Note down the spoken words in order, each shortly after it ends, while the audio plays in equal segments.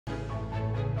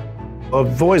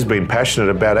I've always been passionate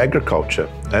about agriculture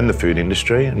and the food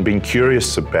industry and been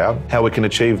curious about how we can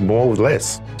achieve more with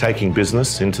less, taking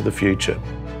business into the future.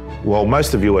 While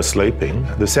most of you are sleeping,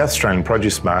 the South Australian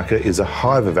produce market is a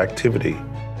hive of activity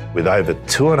with over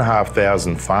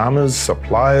 2,500 farmers,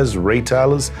 suppliers,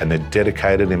 retailers and their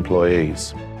dedicated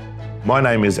employees. My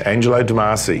name is Angelo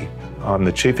Damasi. I'm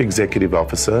the Chief Executive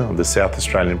Officer of the South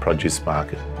Australian Produce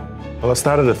Market. Well, I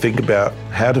started to think about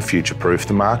how to future-proof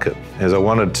the market, as I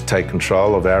wanted to take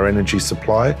control of our energy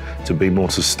supply to be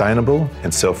more sustainable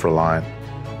and self-reliant.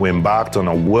 We embarked on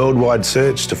a worldwide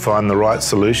search to find the right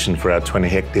solution for our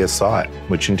 20-hectare site,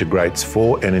 which integrates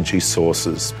 4 energy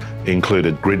sources. It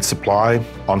included grid supply,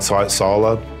 on-site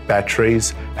solar,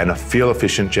 batteries, and a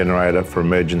fuel-efficient generator for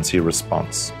emergency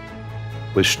response.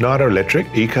 With Schneider Electric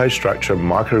EcoStruxure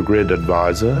Microgrid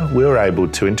Advisor, we were able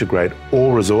to integrate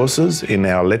all resources in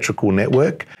our electrical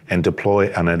network and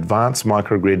deploy an advanced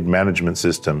microgrid management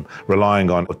system, relying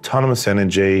on autonomous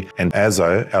energy and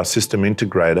ASO, our system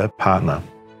integrator partner.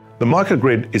 The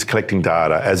microgrid is collecting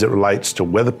data as it relates to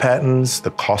weather patterns,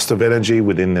 the cost of energy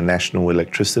within the national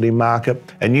electricity market,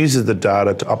 and uses the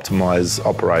data to optimise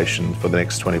operation for the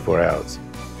next 24 hours.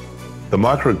 The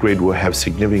microgrid will have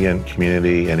significant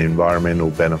community and environmental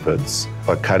benefits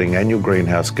by cutting annual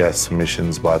greenhouse gas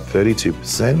emissions by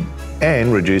 32%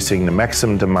 and reducing the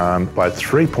maximum demand by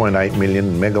 3.8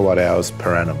 million megawatt hours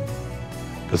per annum.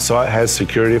 The site has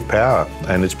security of power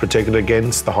and is protected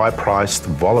against the high-priced,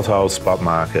 volatile spot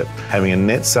market, having a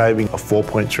net saving of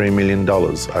 $4.3 million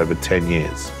over 10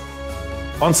 years.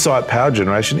 On-site power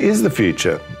generation is the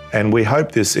future, and we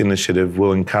hope this initiative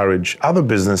will encourage other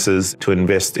businesses to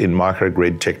invest in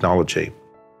microgrid technology.